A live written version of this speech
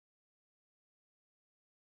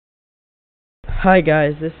Hi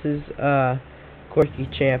guys, this is Quirky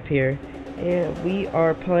Champ here, and we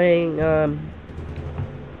are playing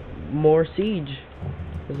more Siege.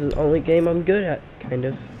 This is the only game I'm good at, kind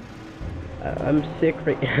of. I'm sick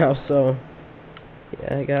right now, so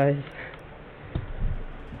yeah, guys.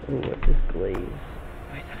 Ooh, what's this glaze?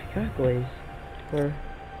 I thought I got glaze. Or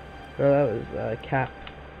no, that was cap.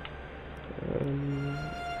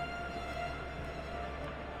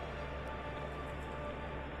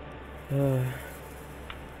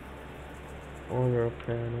 Owner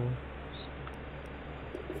panel.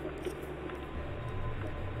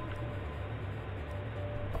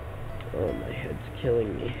 Oh, my head's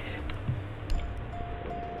killing me.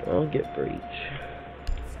 I'll get breach.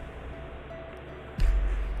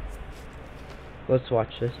 Let's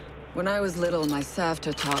watch this. When I was little, my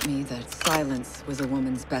Savta taught me that silence was a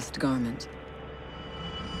woman's best garment.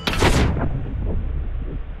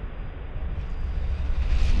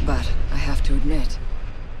 But I have to admit,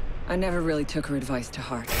 I never really took her advice to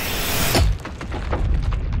heart.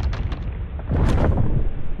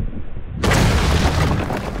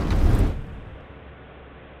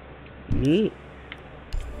 Neat.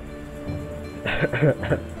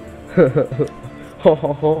 Ho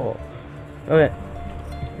ho ho. Okay.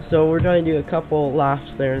 So we're going to do a couple laughs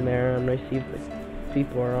there and there. I'm going to see if the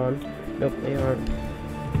people are on. Nope, they aren't.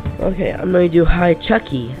 Okay, I'm going to do hi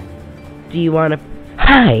Chucky. Do you want to...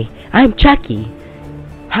 Hi, I'm Chucky.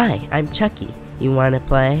 Hi, I'm Chucky. You want to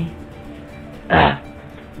play? Ah,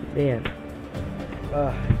 man. It's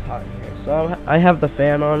hot in here. So I have the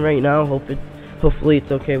fan on right now. Hopefully it's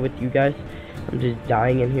okay with you guys. I'm just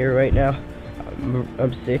dying in here right now.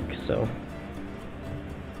 I'm sick, so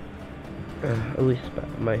at least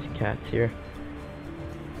my cat's here.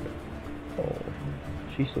 Oh,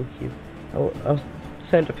 she's so cute. I'll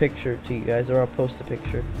send a picture to you guys, or I'll post a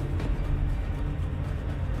picture.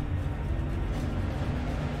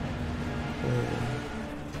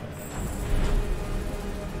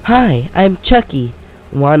 Hi, I'm Chucky.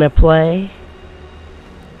 Wanna play?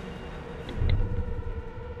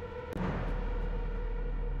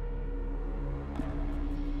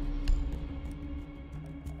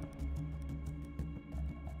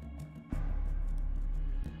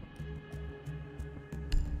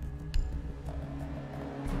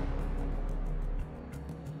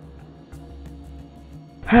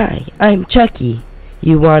 Hi, I'm Chucky.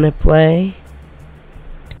 You wanna play?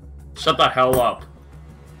 Shut the hell up.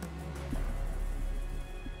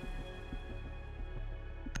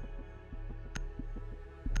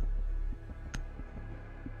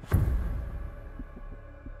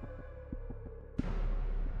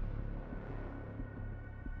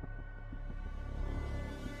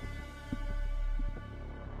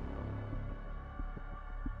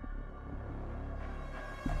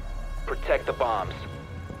 Protect the bombs.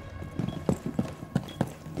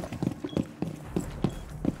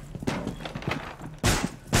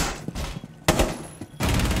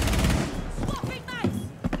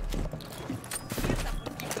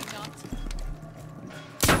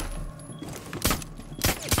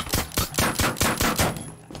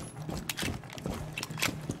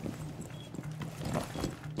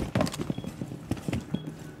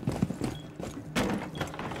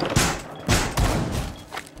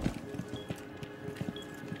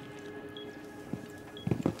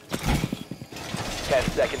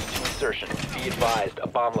 Seconds to insertion. Be advised, a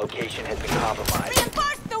bomb location has been compromised.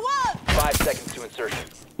 Reinforce the wall! 5 seconds to insertion.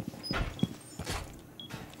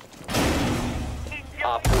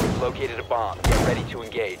 Op 4 has located a bomb. Get ready to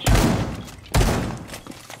engage.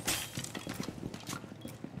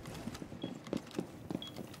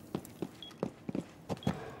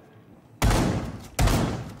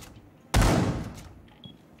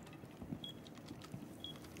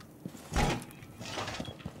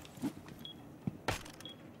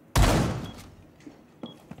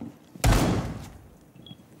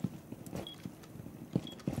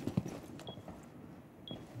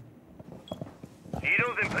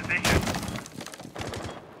 Needles in position.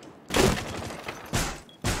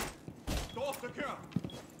 Door secure.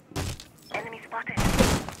 Enemy spotted.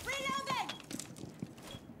 Reloading!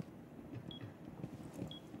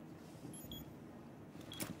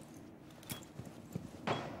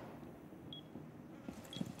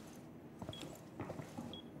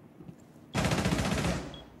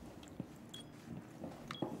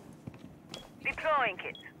 Deploying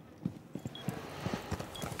kit.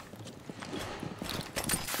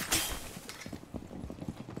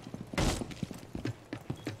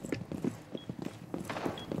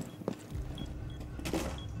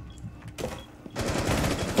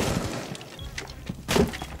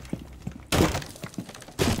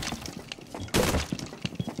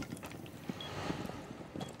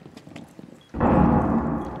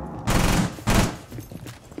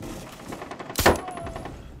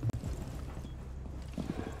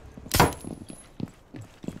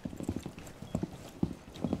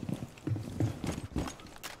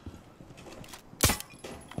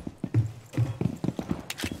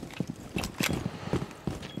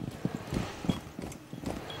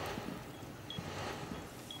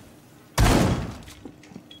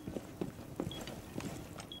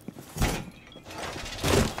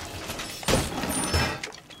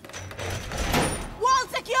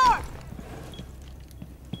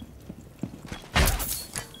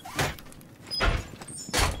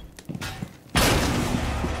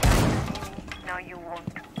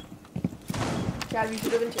 Chad, you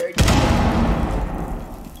should have interrogated.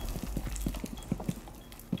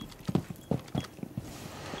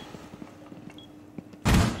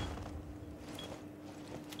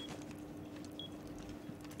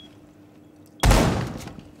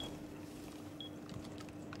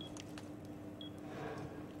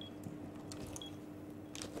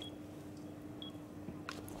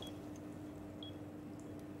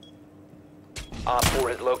 Op 4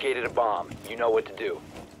 has located a bomb. You know what to do.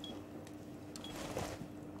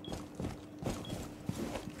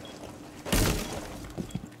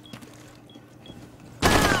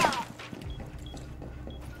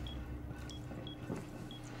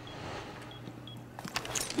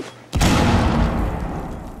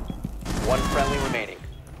 One friendly remaining.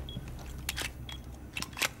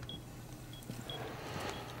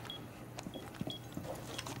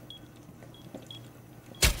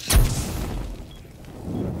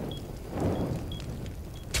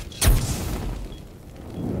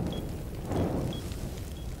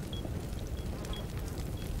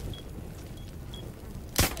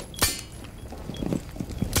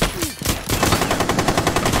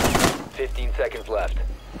 Seconds left.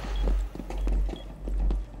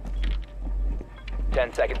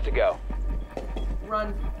 10 seconds to go.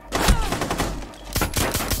 Run. 5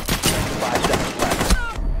 seconds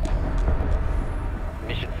left.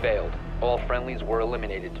 Mission failed. All friendlies were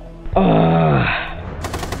eliminated.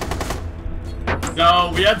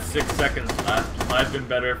 No, we had 6 seconds left. Might have been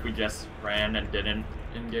better if we just ran and didn't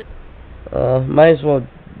engage. Might as well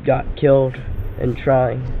got killed and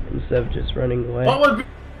trying instead of just running away. What would be?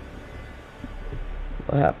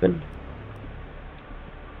 What happened?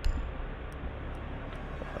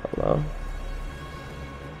 Hello?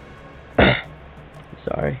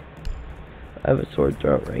 Sorry. I have a sore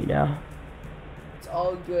throat right now. It's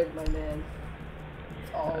all good, my man.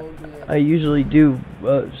 It's all good. I usually do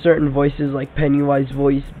certain voices like Pennywise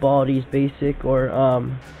voice, Baldy's basic, or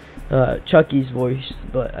Chucky's voice,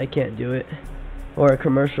 but I can't do it. Or a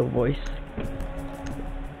commercial voice.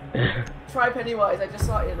 Try Pennywise. I just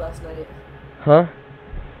saw it last night. Huh?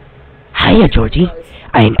 Hiya, Georgie.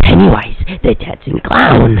 I am Pennywise, the dancing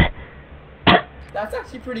clown. That's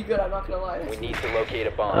actually pretty good, I'm not gonna lie. We need to locate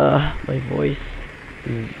a bomb. My voice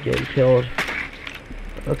is getting killed.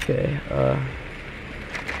 Okay,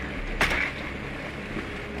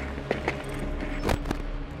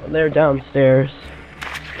 they're downstairs.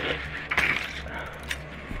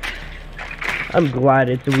 I'm glad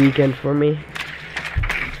it's a weekend for me.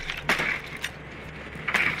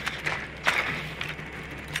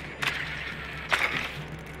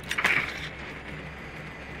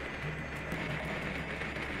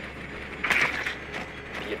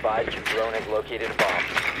 Be advised your drone has located a bomb.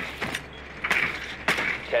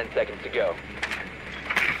 10 seconds to go.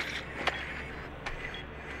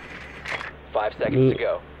 5 seconds to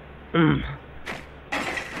go.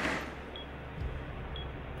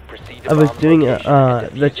 Proceed to I was bomb doing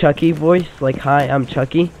location. the Chucky voice, like, hi, I'm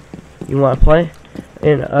Chucky. You want to play?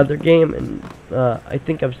 In another game, and I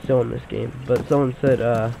think I'm still in this game, but someone said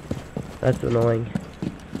that's annoying.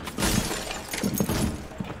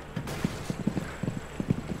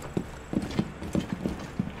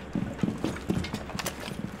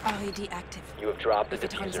 LED active. You have dropped the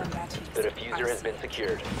Turns on diffuser. batteries. The diffuser has been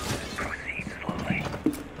secured. Proceed slowly.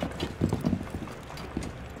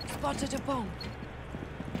 Spotted a bomb.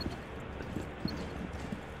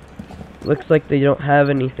 Looks like they don't have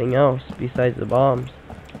anything else besides the bombs.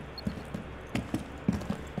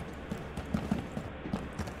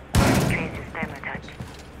 Clean system attack.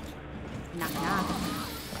 Knock knock.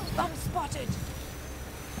 Bomb spotted.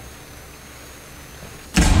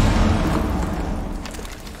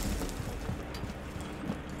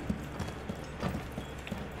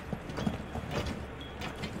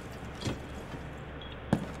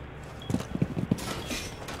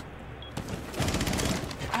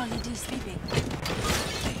 LED sleeping.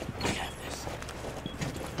 I have this.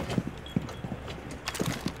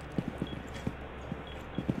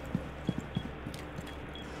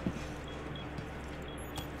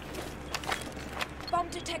 Bomb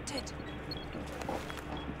detected.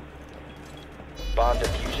 Bomb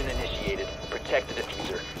diffusion initiated. Protect the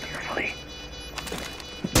diffuser. Carefully.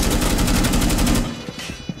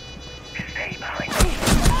 Stay behind me.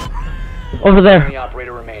 Over there, Only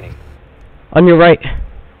operator remaining. on your right.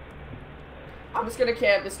 I'm just gonna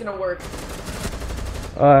camp, it's gonna work.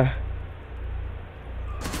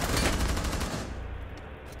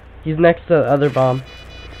 He's next to the other bomb.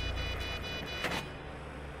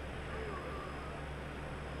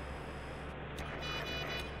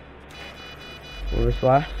 Will this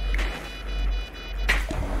last?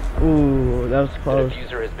 Ooh, that was The close.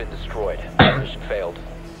 diffuser has been destroyed. Mission failed.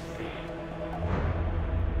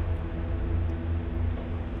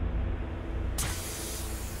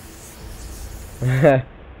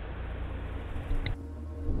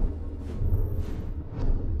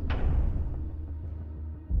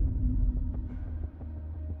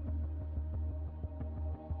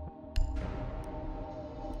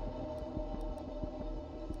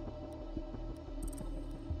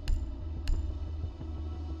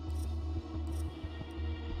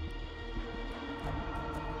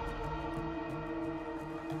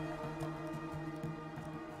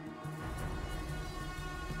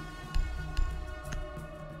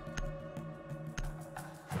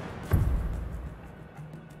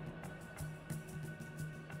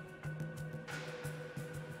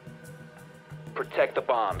 Protect the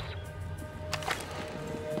bombs.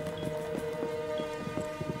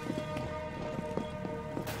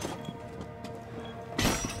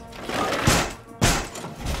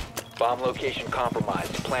 Bomb location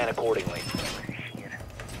compromised. Plan accordingly.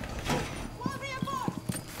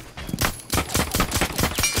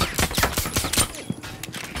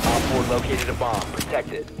 Op 4 located a bomb.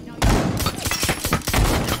 Protect it.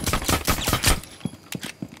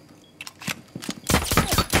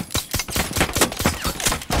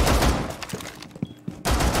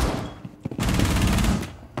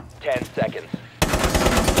 Seconds.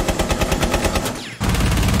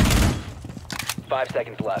 5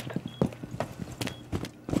 seconds left.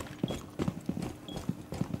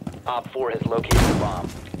 Op 4 has located the bomb.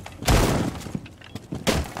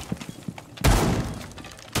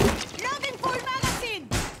 Loading full magazine.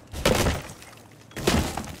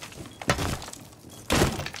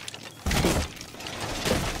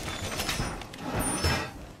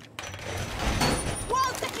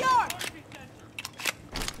 Wall secure.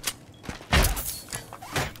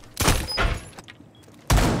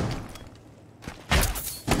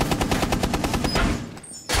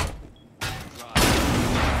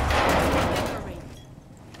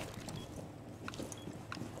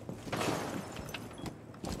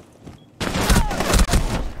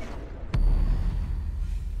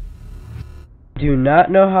 Do not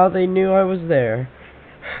know how they knew I was there.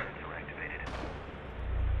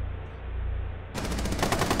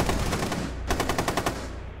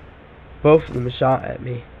 Both of them shot at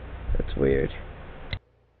me. That's weird.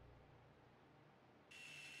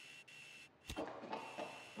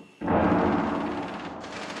 Loading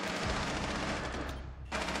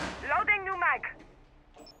new mag.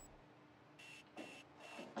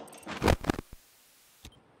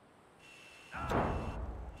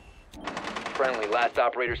 Friendly, last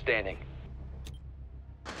operator standing.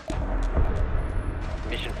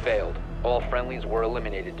 Mission failed. All friendlies were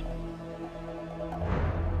eliminated.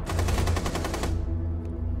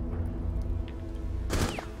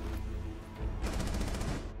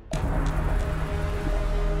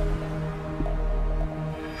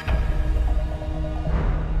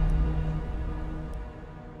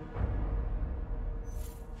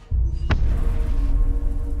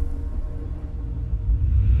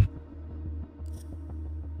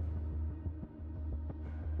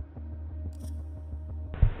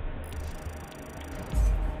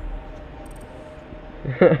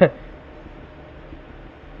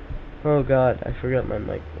 Oh god, I forgot my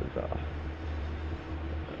mic was off.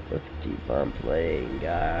 Let's keep on playing,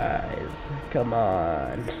 guys. Come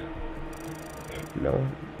on. No?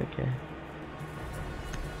 Okay.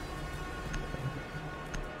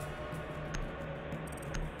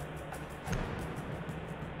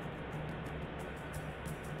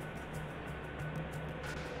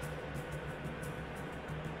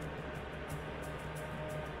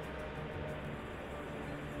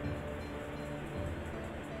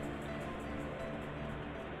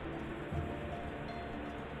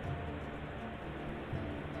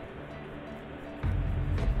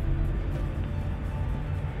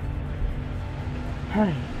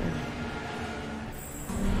 Hi.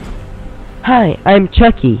 Hi, I'm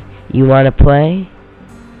Chucky. You wanna play?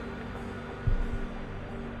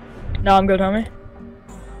 No, I'm good, homie.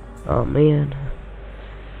 Oh man.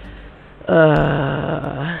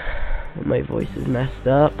 My voice is messed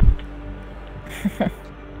up.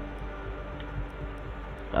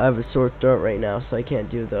 I have a sore throat right now, so I can't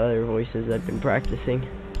do the other voices I've been practicing.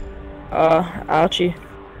 Ouchie.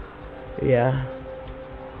 Yeah.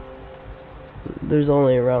 There's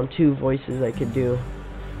only around 2 voices I could do.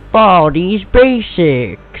 Baldi's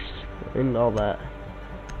Basics! And all that.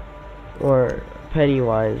 Or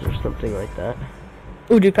Pennywise or something like that.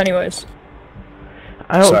 Ooh, do Pennywise.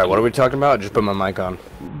 I don't Sorry, what are we talking about? Just put my mic on.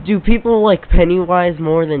 Do people like Pennywise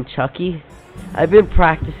more than Chucky? I've been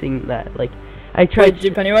practicing that. Like, I tried. Wait,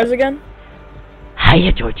 do Pennywise again?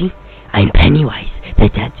 Hiya, Georgie. I'm Pennywise, the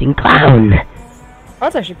dancing clown. Oh,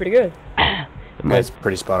 that's actually pretty good. That's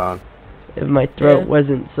pretty spot on. If my throat Yeah.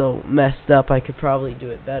 wasn't so messed up, I could probably do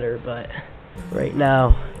it better, but right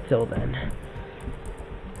now, till then.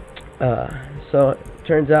 So it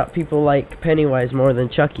turns out people like Pennywise more than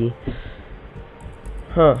Chucky.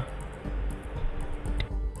 Huh.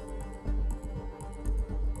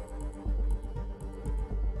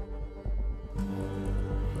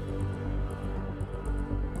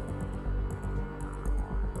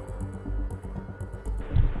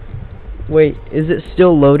 Wait, is it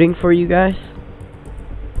still loading for you guys?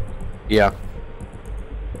 Yeah.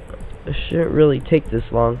 It shouldn't really take this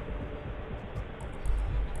long.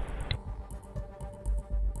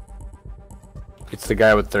 It's the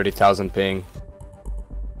guy with 30,000 ping.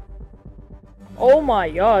 Oh my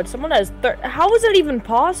god, someone has how is that even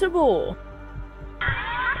possible?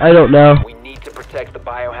 I don't know. We need to protect the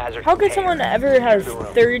biohazard How could container. someone ever have Secure the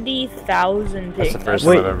room. 30,000 That's ping? the first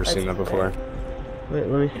Wait. time I've ever That's seen that insane. before. Wait,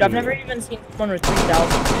 let me see. Dude, I've never even seen someone with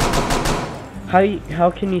 3,000 How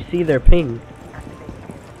can you see their ping?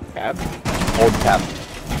 tab. Old tap.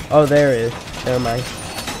 Oh, there it is. Never mind.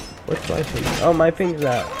 What's my ping? Oh, my ping's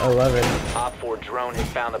at 11. Op 4 drone has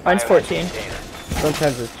found the Mine's biohazard 14. container.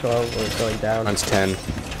 Sometimes it's 12 or it's going down. Mine's 10.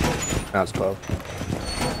 Now it's 12.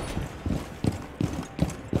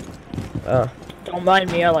 Oh. Don't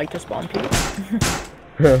mind me, I like to spawn people.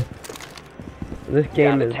 This game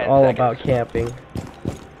Down to is 10 all seconds. about camping.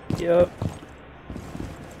 Yup.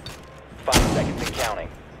 5 seconds and counting.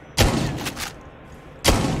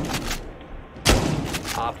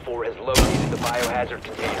 Op 4 has located the biohazard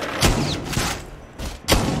container.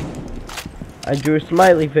 I drew a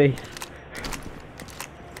smiley face.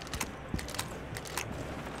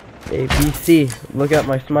 A, B, C. Look at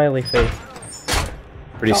my smiley face.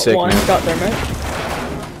 Pretty Got sick, one, man. got thermite.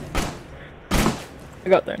 I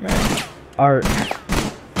got thermite. Art.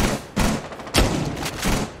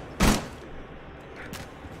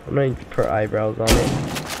 I'm going to put eyebrows on it.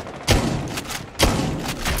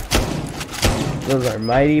 Those are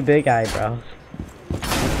mighty big eyebrows.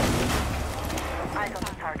 Eyes on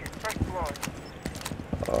the target. First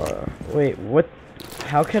floor. Wait, what?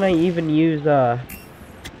 How can I even use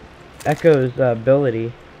Echo's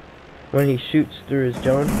ability when he shoots through his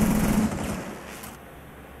drone?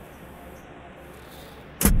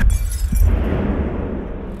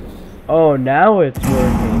 Oh, now it's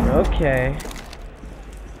working. Okay.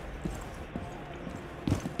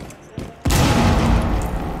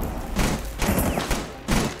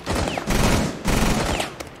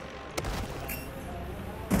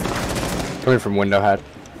 Coming from window hat.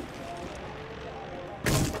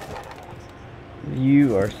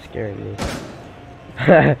 You are scaring me.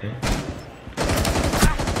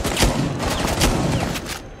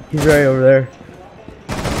 He's right over there.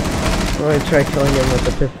 I'm gonna try killing him with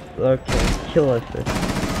the pistol. Okay, kill assist.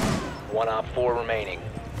 1 Op 4 remaining.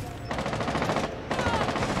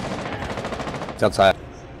 It's outside.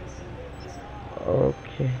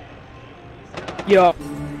 Okay. Yo,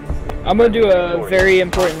 I'm gonna do a very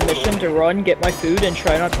important mission to run, get my food, and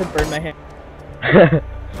try not to burn my hand. I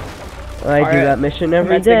do Alright, that mission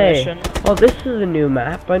every commencing day. mission. Oh, this is a new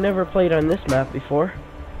map. I never played on this map before.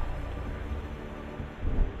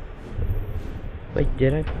 Wait,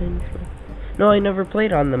 did I play before? No, I never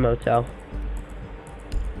played on the motel.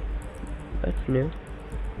 That's new.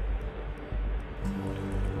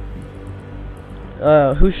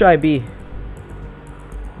 Who should I be?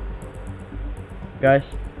 Guys?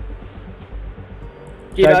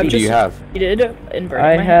 Dude, What I've Who do just you have? cheated and burned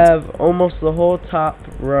I my hands. have almost the whole top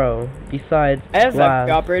row, besides I have Glass.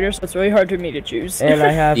 epic operators, so it's really hard for me to choose. And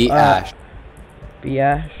I have Be Ash. Be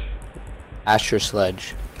Ash. Ash your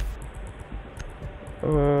sledge.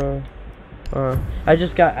 I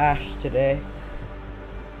just got Ash today.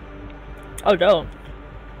 Oh, don't.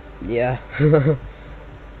 Yeah.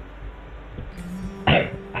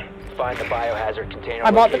 Find the biohazard container.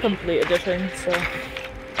 I bought the location. complete edition, so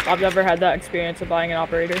I've never had that experience of buying an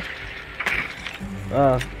operator.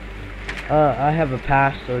 I have a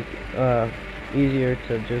pass, so it's easier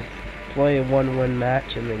to just play a 1-1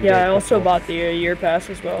 match and then get Yeah, I a also couple- bought the year pass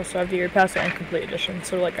as well, so I have the year pass and complete edition.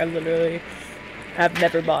 So like, I literally have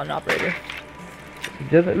never bought an operator.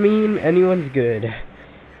 Doesn't mean anyone's good.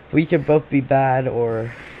 We could both be bad,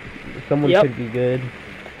 or someone Yep. could be good.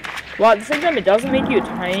 Well, at the same time, it does make you a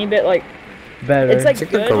tiny bit like Better. it's like It's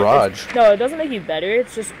like good. the garage. No, it doesn't make you better.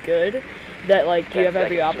 It's just good that like you 10 have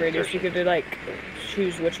every seconds to operator, so you insertion. could like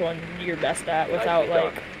choose which one you're best at Nicely without done.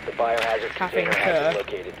 like The biohazard having container has to- been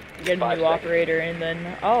located. get a 5 new seconds. operator, and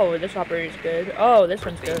then, oh, this operator's good. Oh, this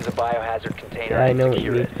one's Proceed good. to the biohazard container Yeah, I and know what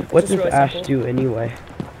you secure mean. it. What It's does really Ash simple. do anyway?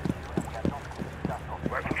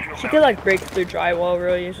 She could like break through drywall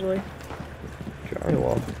really easily.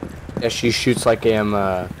 Drywall. Yeah, she shoots like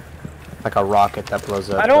a rocket that blows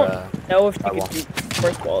up. I don't know if she drywall. could do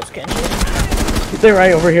first walls, can she? They're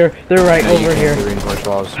right over here. They're right Yeah, you over can't here. do reinforced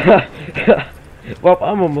walls. Well,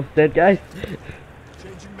 I'm almost dead, guys.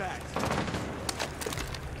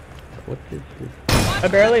 What is this? I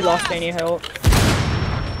barely lost any health.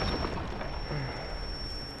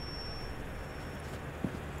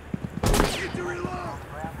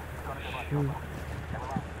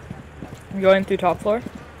 I'm going through top floor.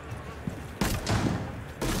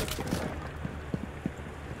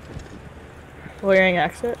 Clearing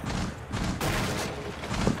exit.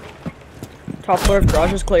 Top floor of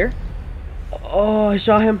garage is clear. Oh, I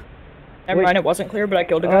shot him. Never Wait. mind, it wasn't clear, but I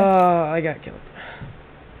killed a guy. I got killed.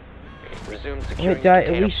 Resume securing Wait, did I the at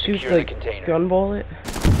container. least shoot Secure the container. gun bullet?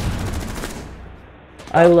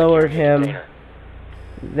 I lowered Securing the him. container.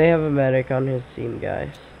 They have a medic on his team,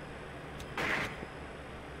 guys.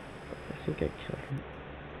 I think I killed him.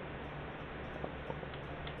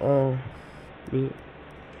 Oh, neat.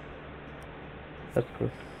 That's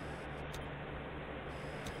cool.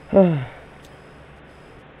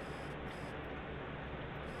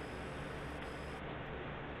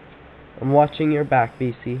 I'm watching your back,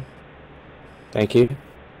 BC. Thank you.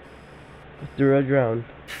 Through a drone.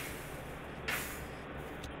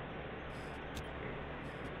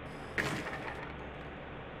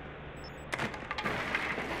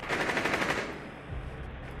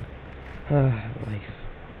 Life.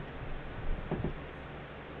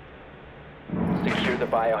 Secure the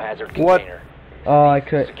biohazard What? container. Oh, I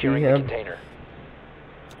couldn't see Securing the him. container.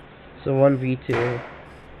 So 1v2.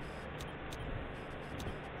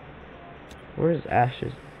 Where's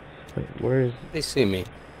Ash's? Wait, where's... They see me.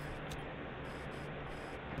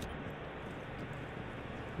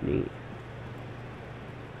 Neat.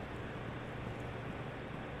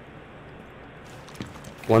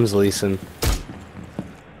 One's leasing.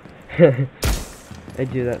 I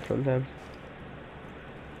do that sometimes.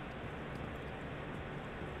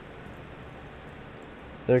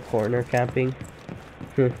 They're corner camping.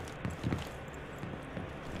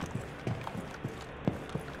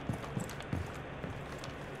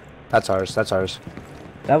 That's ours. That's ours.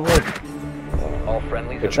 That would All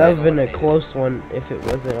friendlies Good have that would have been a eliminated. close one if it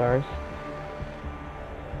wasn't ours.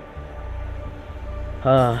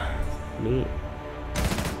 Neat.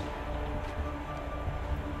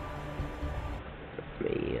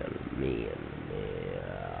 Me.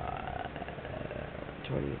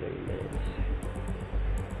 23 minutes.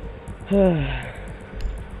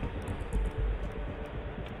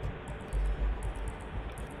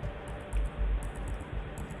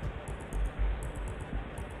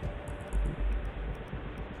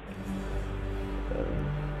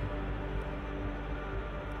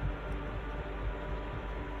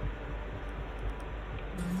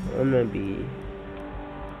 I'm gonna be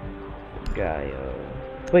guy.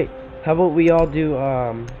 Wait, how about we all do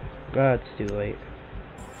it's too late.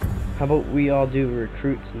 How about we all do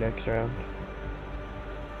recruits next round?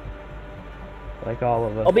 Like all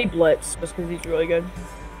of us. I'll be Blitz, just because he's really good.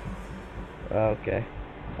 Okay.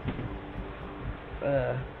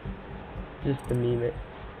 Just to meme it.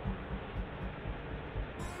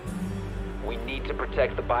 We need to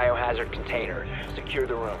protect the biohazard container. Secure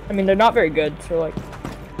the room. I mean, they're not very good, so like,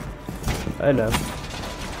 I know.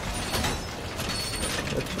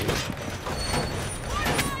 That's weird.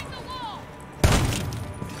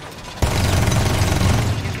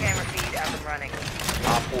 New camera feed up and running.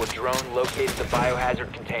 Op 4 drone located the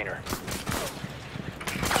biohazard container.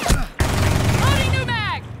 Loading new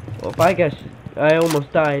mag! Well, I guess I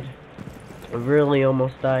almost died. I really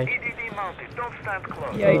almost died. EDD mounted. Don't stand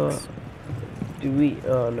close. yikes. Do we?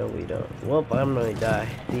 Oh no, we don't. Well, I'm gonna die.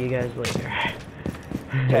 See you guys later.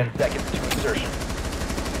 10 seconds to insertion.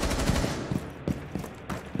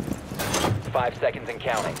 5 seconds and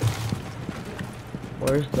counting.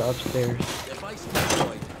 Where's the upstairs?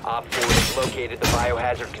 Op 4 has located the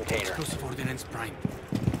biohazard container.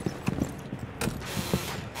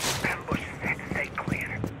 Ambush set. Stay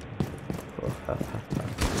clear.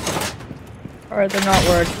 Alright, they're not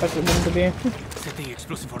where I expected them to be. Setting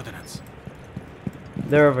explosive ordnance.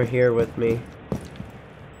 They're over here with me.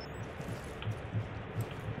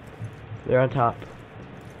 They're on top.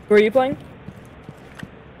 Who are you playing?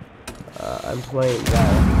 I'm playing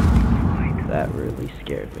that. That really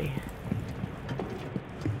scared me.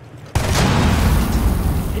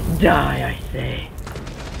 Die, I say.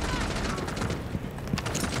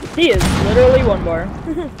 He is literally one bar.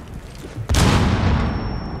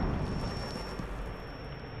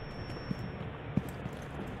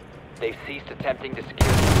 They've ceased attempting to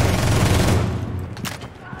secure.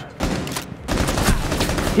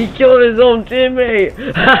 He killed his own teammate!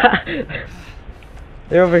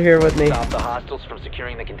 They're over here with me. Stop the hostiles from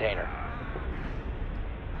securing the container.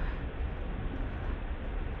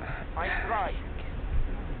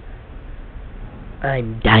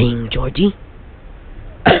 I'm dying, Georgie.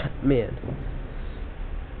 Man.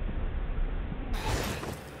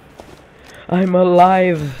 I'm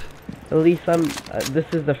alive! At least I'm... this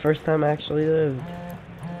is the first time I actually lived.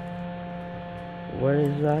 What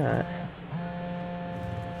is that?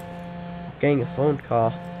 Getting a phone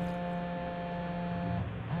call.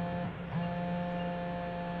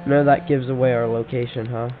 No, that gives away our location,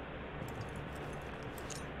 huh?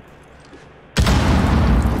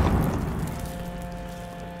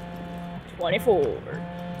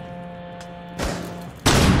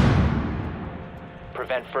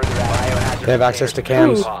 Prevent further biohazard. They have access to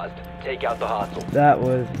cams. Paused. Take out the hostile. That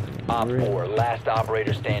was... Op 4, last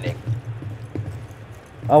operator standing.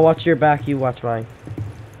 I'll watch your back, you watch mine.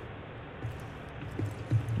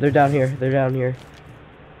 They're down here, they're down here.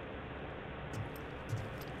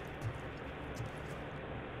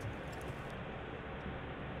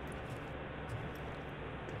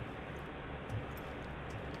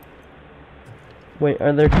 Wait,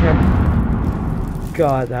 are there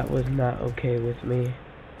God, that was not okay with me.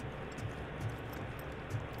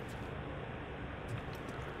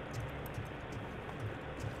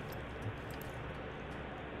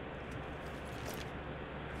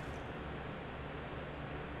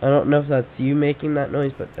 I don't know if that's you making that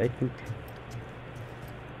noise, but I think...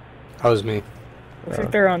 That was me. I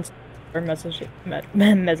think they're on our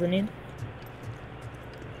mezzanine.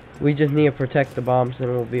 We just need to protect the bombs and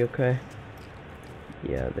we'll be okay.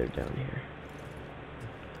 Yeah, they're down here.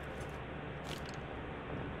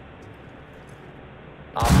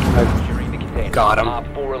 Securing the container. Got him. Op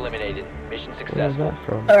 4 eliminated. Mission Where's successful. that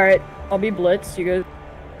from? Alright, I'll be Blitz, you guys.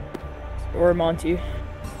 Or Monty.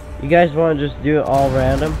 You guys want to just do it all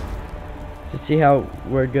random? To see how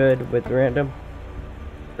we're good with random?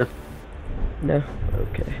 Sure. No?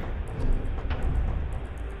 Okay.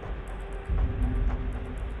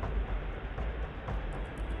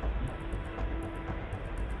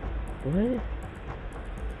 What?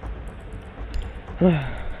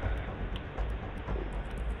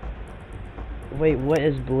 Wait, what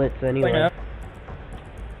is Blitz anyway? Wait,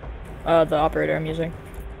 no. The operator I'm using.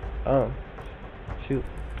 Oh. Shoot.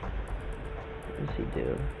 What does he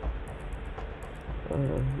do?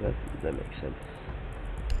 That makes sense.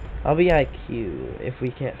 I'll be IQ if we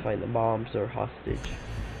can't find the bombs or hostage.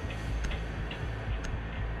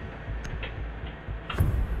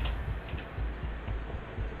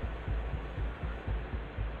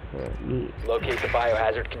 Neat. Locate the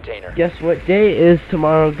biohazard container. Guess what day it is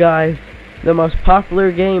tomorrow, guys? The most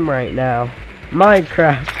popular game right now.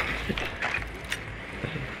 Minecraft.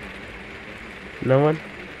 No one?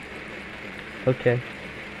 Okay.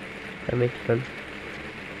 That makes sense.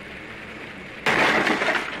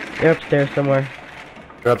 They're upstairs somewhere.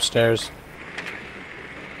 They're upstairs.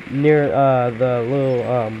 Near, the little,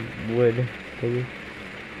 wood thingy.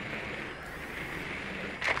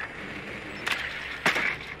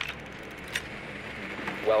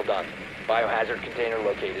 Well done. Biohazard container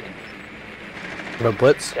located. The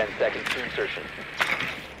Blitz. 10 seconds to insertion.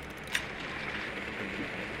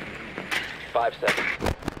 5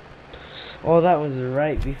 seconds. Oh, that was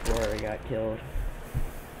right before I got killed.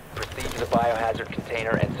 Proceed to the biohazard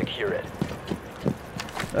container and secure it.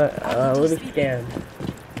 Let me scan.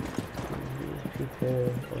 These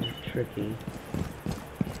people are tricky.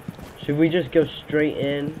 Should we just go straight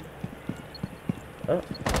in? Oh,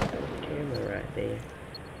 camera right there.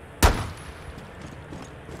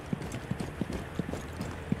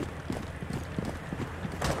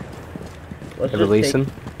 Let's just Releasing.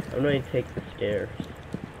 I'm going to take the stairs.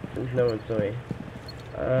 Since no one's away.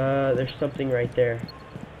 There's something right there.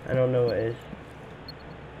 I don't know what it is.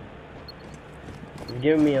 It's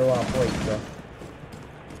giving me a lot of points though.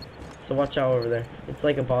 So watch out over there. It's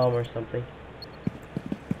like a bomb or something.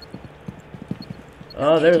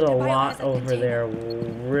 Oh, there's a lot over there.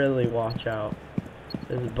 Really watch out.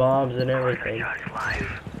 There's bombs and everything.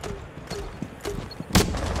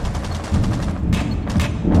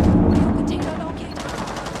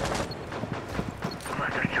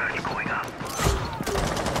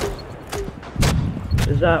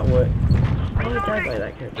 Is that what? How did I die by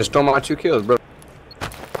that character? Just don't want 2 kills, bro.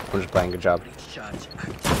 I'm just playing. Good job.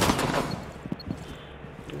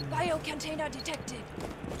 Bio container detected.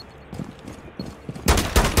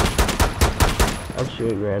 I'm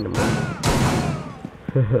shooting randomly.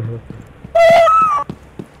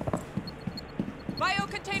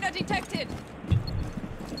 Biocontainer detected.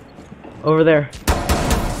 Over there.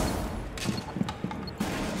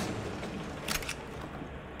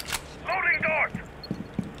 Loading dart.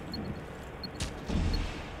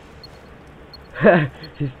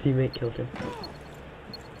 His teammate killed him.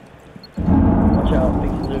 Watch out,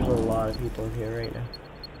 because there's a lot of people in here right now.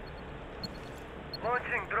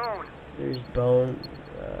 Launching drone. There's Bone.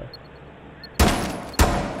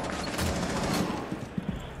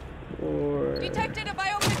 Detected a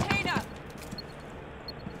biocontainer.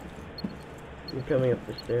 You're coming up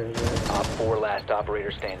the stairs. Right? Op 4 last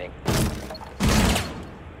operator standing.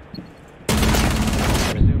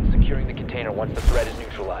 Resume securing the container once the threat is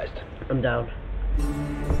neutralized. I'm down.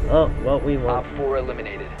 Oh, well, we won. Op 4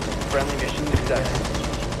 eliminated. Friendly mission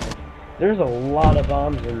successful. There's a lot of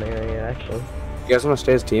bombs in the area, actually. You guys want to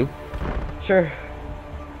stay as a team? Sure.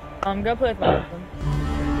 Go play with my husband.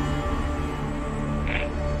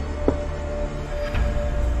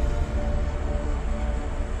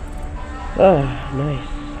 Oh, nice.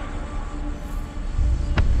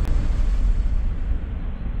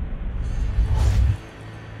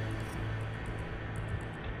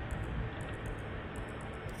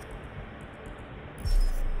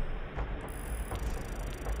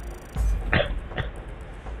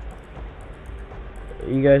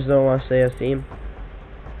 You guys don't want to stay as team?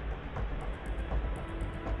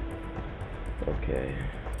 Okay.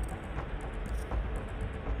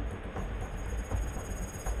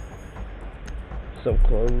 So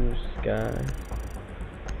close, guys.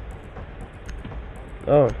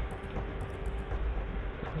 Oh.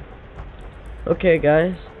 Okay,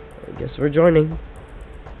 guys. I guess we're joining.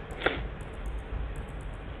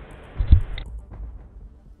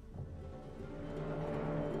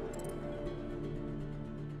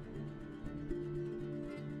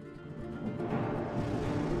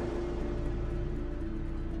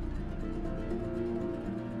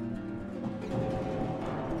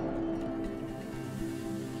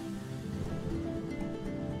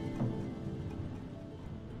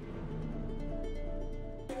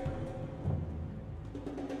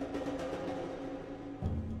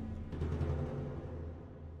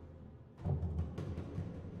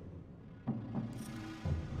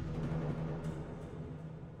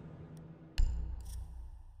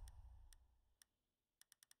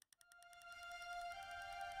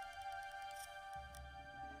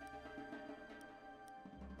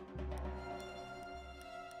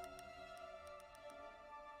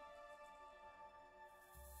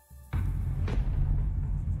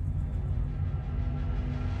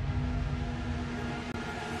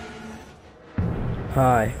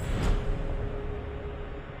 Hi.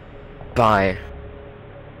 Bye.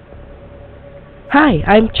 Hi,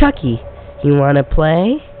 I'm Chucky. You wanna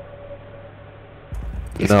play?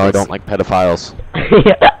 No, I don't like pedophiles.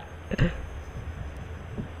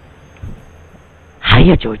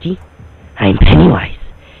 Hiya, Georgie. I'm Pennywise,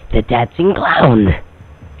 the dancing clown.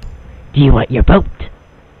 Do you want your boat?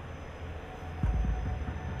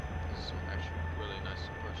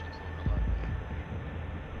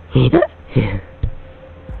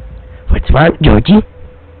 What's wrong, Georgie?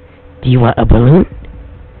 Do you want a balloon?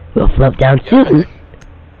 We'll float down soon. What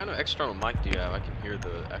kind of external mic do you have? I can hear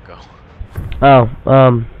the echo. Oh,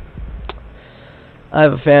 I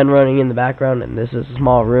have a fan running in the background, and this is a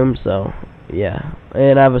small room, so yeah.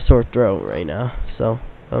 And I have a sore throat right now, so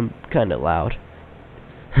I'm kind of loud.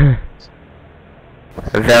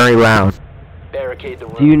 Very loud. Barricade the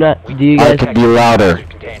room. Do you guys? I can be louder.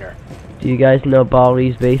 Do you guys know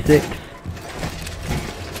Baldi's Basics?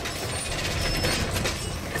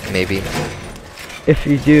 Maybe. If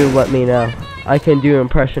you do, let me know. I can do an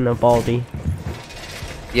impression of Baldi.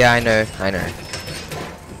 Yeah, I know.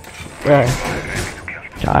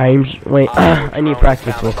 Times. Wait, I need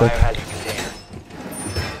practice real quick.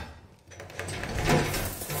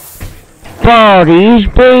 Baldi's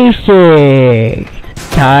Basics.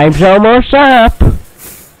 Time's almost up.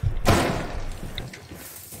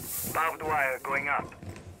 Barbed wire going up.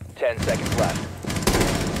 10 seconds left.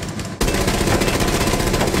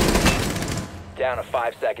 Down to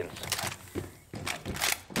 5 seconds.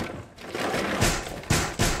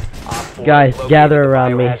 Guys, gather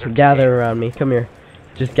around me. Gather around me. Come here.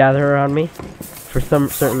 Just gather around me. For some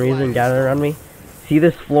certain reason, gather around me. See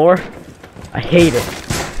this floor? I hate it.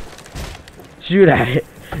 Shoot at it.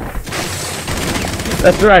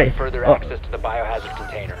 That's right. Further access to the biohazard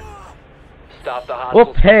container. Stop the hostiles.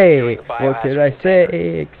 Whoop, hey, what could I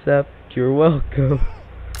say except you're welcome?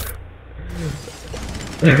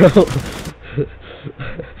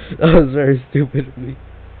 That was very stupid of me.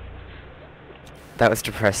 That was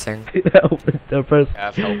depressing. That was depressing.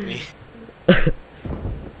 Help me.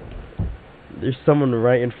 there's someone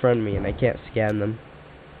right in front of me and I can't scan them.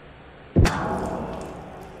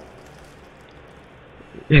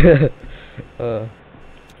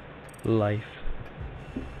 Life.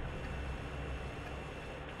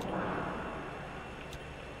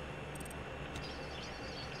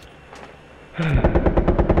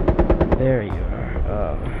 There you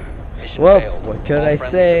are. Well, what could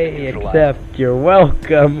I say except you're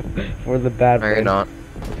welcome for the bad one. No, you're not.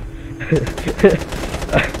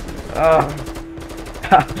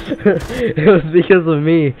 It was because of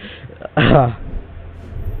me.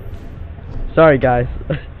 Sorry, guys.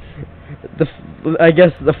 I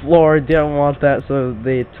guess the floor didn't want that, so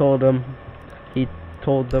they told him. He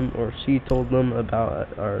told them, or she told them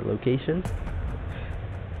about our location.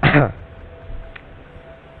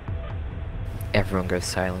 Everyone goes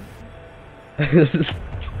silent.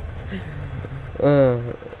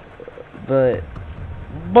 But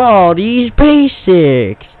Baldi's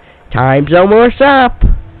Basics. Time's almost up.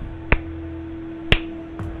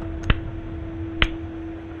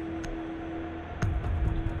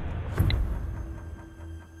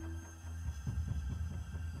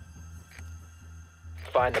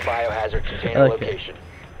 Find the biohazard container location.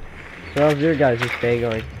 So how's your guys' day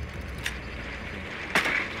going?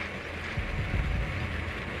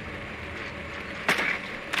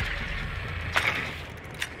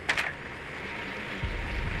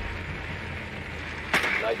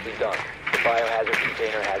 Nicely done. The biohazard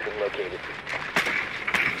container has been located.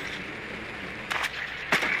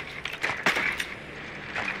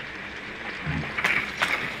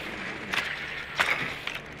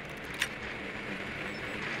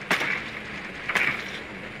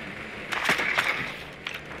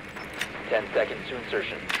 Seconds to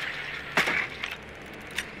insertion.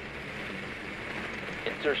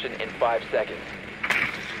 Insertion in 5 seconds.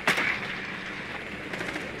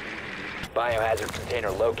 Biohazard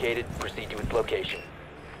container located. Proceed to its location.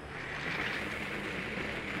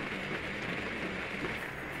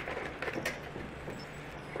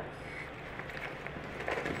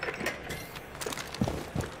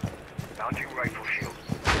 Mounting rifle shield.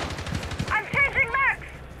 I'm changing max!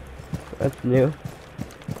 That's new.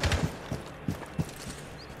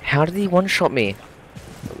 How did he one-shot me?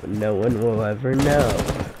 No one will ever know.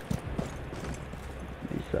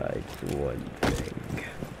 Besides one thing.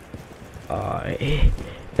 I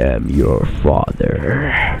am your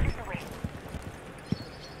father.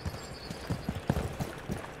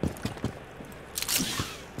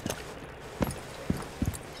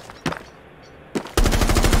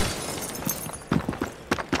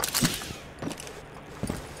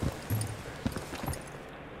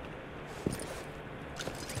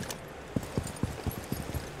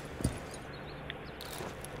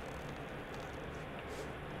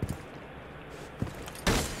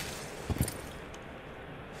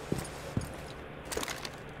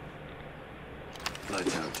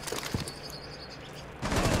 Lights out.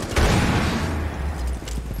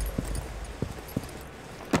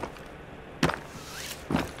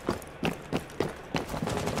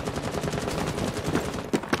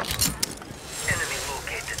 Enemy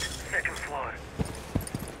located. Second floor.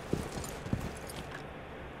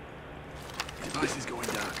 Device is going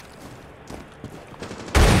down.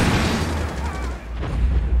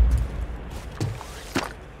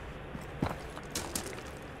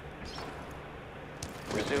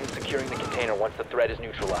 Resume securing the container once the threat is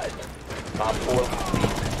neutralized. Op 4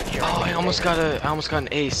 securing Oh, I almost got an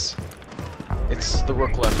ace. It's the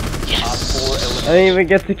rook left. Yes. Op 4 I didn't even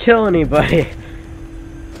get to kill anybody.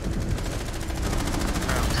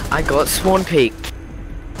 I got spawn peek.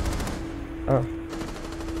 Oh.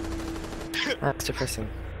 That's depressing.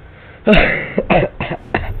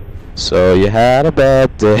 So you had a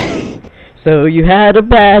bad day. So you had a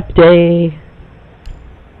bad day.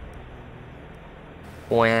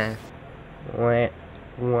 Wah. Wah,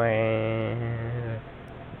 wah.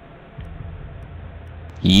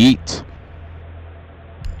 Yeet.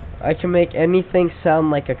 I can make anything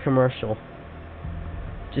sound like a commercial.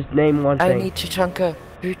 Just name one I thing. need Chunka.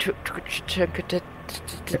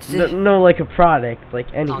 No, like a product,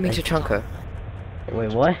 like anything. I need Chunka.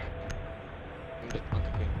 Wait, what?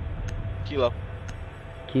 Kilo.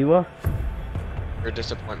 Kiwa? Your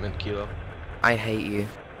disappointment, Kilo. I hate you.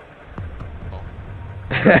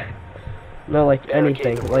 No, like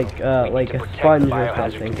anything, like a sponge or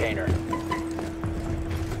something. container.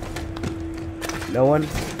 No one?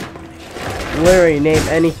 Literally name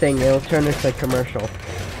anything, it'll turn into a commercial.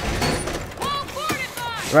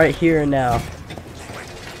 Right here and now.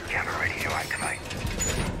 Camera ready to activate.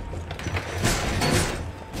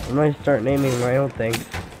 I'm gonna start naming my own things.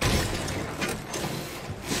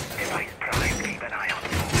 Device prime. Keep an eye on.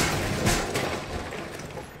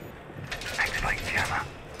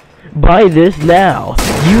 Buy this now.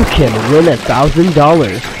 You can win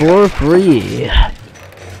 $1,000 for free.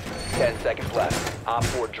 10 seconds left. Op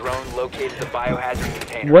 4 drone located the biohazard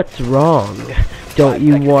container. What's wrong? Don't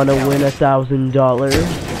you want to win $1,000?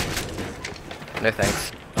 No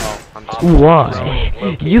thanks.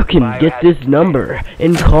 Why? You can get this number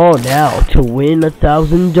and call now to win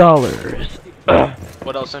 $1,000.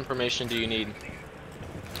 What else information do you need?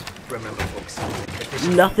 Remember, folks.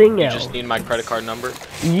 Nothing You else. just need my credit card number?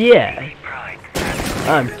 Yeah.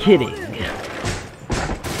 I'm kidding.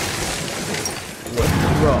 What's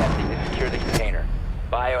wrong? Secure the container.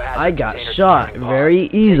 Biohazard I got container shot securing very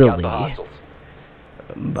bombs. Take out easily the hostiles.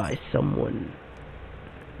 by someone.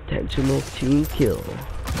 Intentional team kill.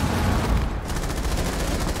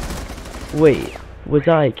 Wait, was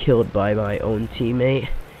I killed by my own teammate?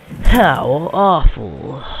 How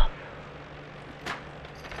awful.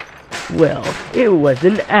 Well, it was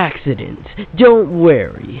an accident. Don't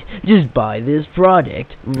worry. Just buy this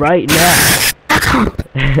product right now.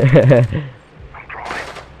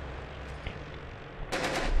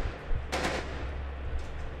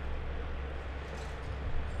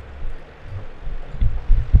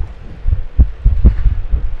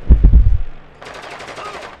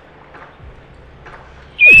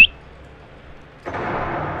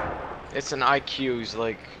 It's an IQ's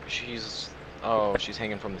like she's she's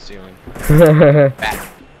hanging from the ceiling.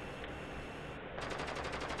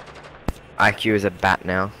 IQ is a bat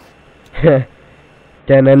now.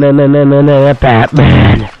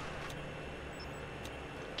 Batman.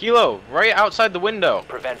 Kilo, right outside the window.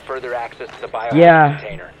 Prevent further access to the biohazard Yeah.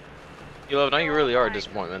 container. Kilo, now you really are a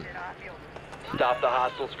disappointment. Stop the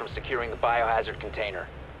hostiles from securing the biohazard container.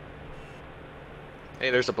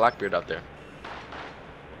 Hey, there's a Blackbeard out there.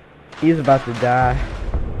 He's about to die.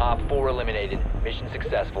 Op 4 eliminated. Mission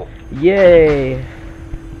successful. Yay.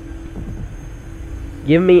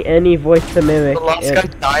 Give me any voice to mimic. The last guy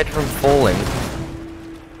died from falling.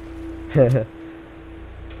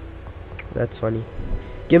 That's funny.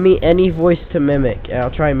 Give me any voice to mimic, and I'll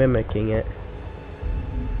try mimicking it.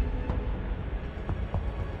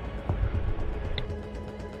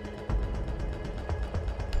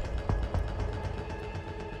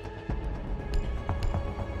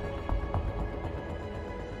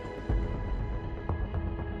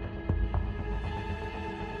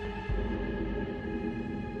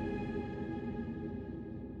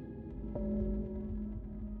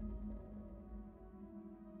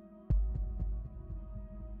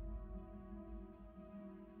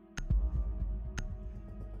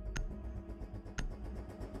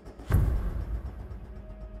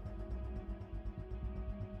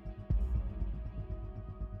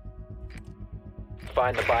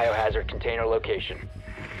 Find the biohazard container location.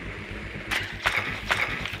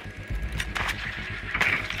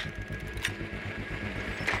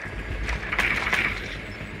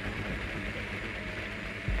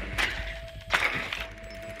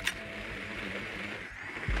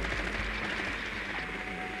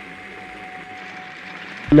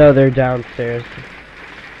 No, they're downstairs.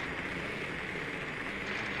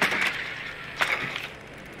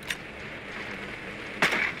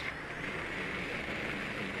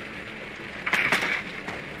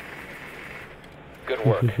 Good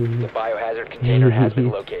work. The biohazard container has been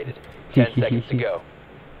located. 10 seconds to go.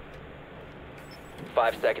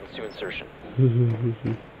 5 seconds to insertion.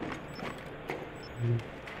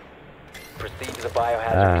 Proceed to the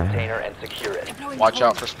biohazard container and secure it. Watch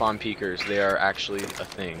out for spawn peekers. They are actually a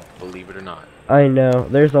thing, believe it or not. I know.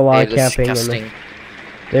 There's a lot of They're camping in disgusting.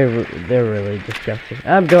 there. They're really disgusting.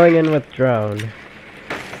 I'm going in with drone.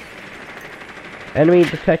 Enemy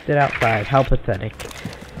detected outside. How pathetic.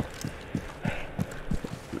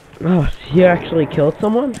 Oh, he actually killed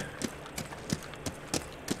someone?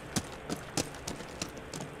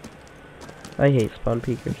 I hate spawn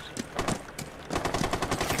peekers.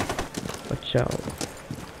 Watch out.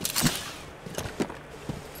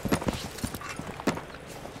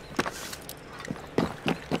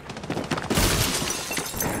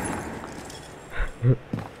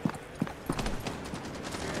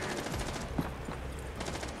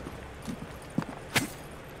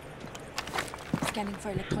 Scanning for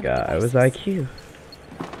electronic God, it was devices. IQ.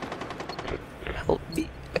 Help me.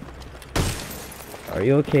 Are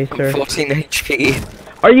you okay, sir? 14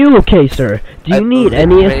 HP. Are you okay, sir? Do you need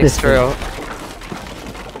any assistance?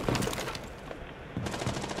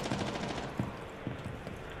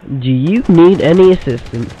 Do you need any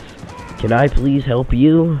assistance? Can I please help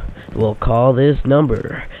you? We'll call this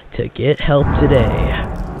number to get help today.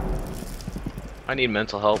 I need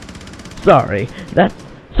mental help. Sorry,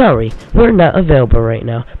 we're not available right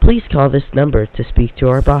now. Please call this number to speak to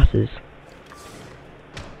our bosses.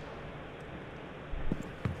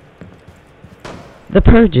 The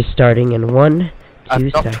purge is starting in 1, 2 I've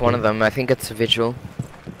knocked seconds. one of them. I think it's a vigil.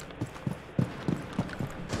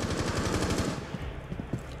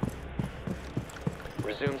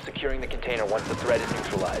 Resume securing the container once the threat is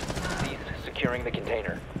neutralized. Cease securing the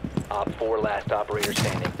container. Op 4 last operator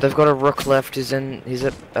standing. They've got a rook left. He's at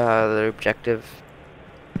the objective.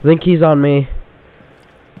 I think he's on me.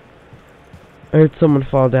 I heard someone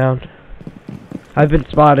fall down. I've been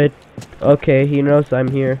spotted. Okay, he knows I'm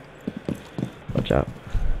here. Watch out.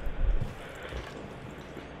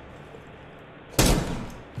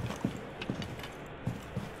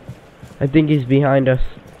 I think he's behind us.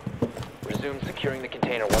 Resume securing the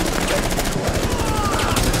container once the threat is neutralized.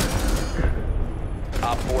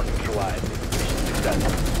 Op 4 neutralized. Mission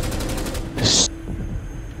successful.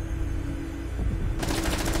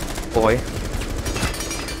 Boy.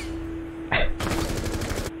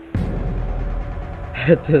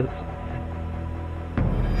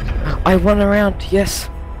 I won around. Yes.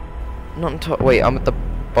 Not on top. Wait, I'm at the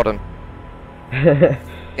bottom.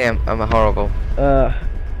 Damn, I'm horrible. Do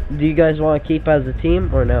you guys want to keep as a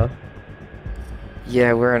team or no?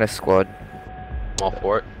 Yeah, we're in a squad. I'm all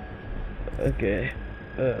for it. Okay.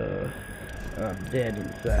 I'm dead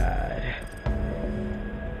inside.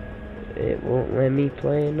 It won't let me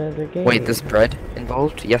play another game. Wait, there's bread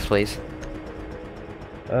involved? Yes, please.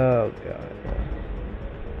 Oh god.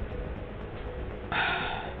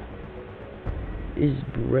 Is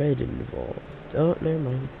bread involved? Oh, never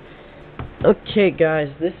mind. Okay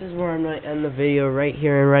guys, this is where I'm going to end the video right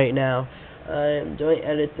here and right now. I'm going to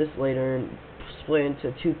edit this later and split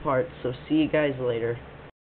into 2 parts, so see you guys later.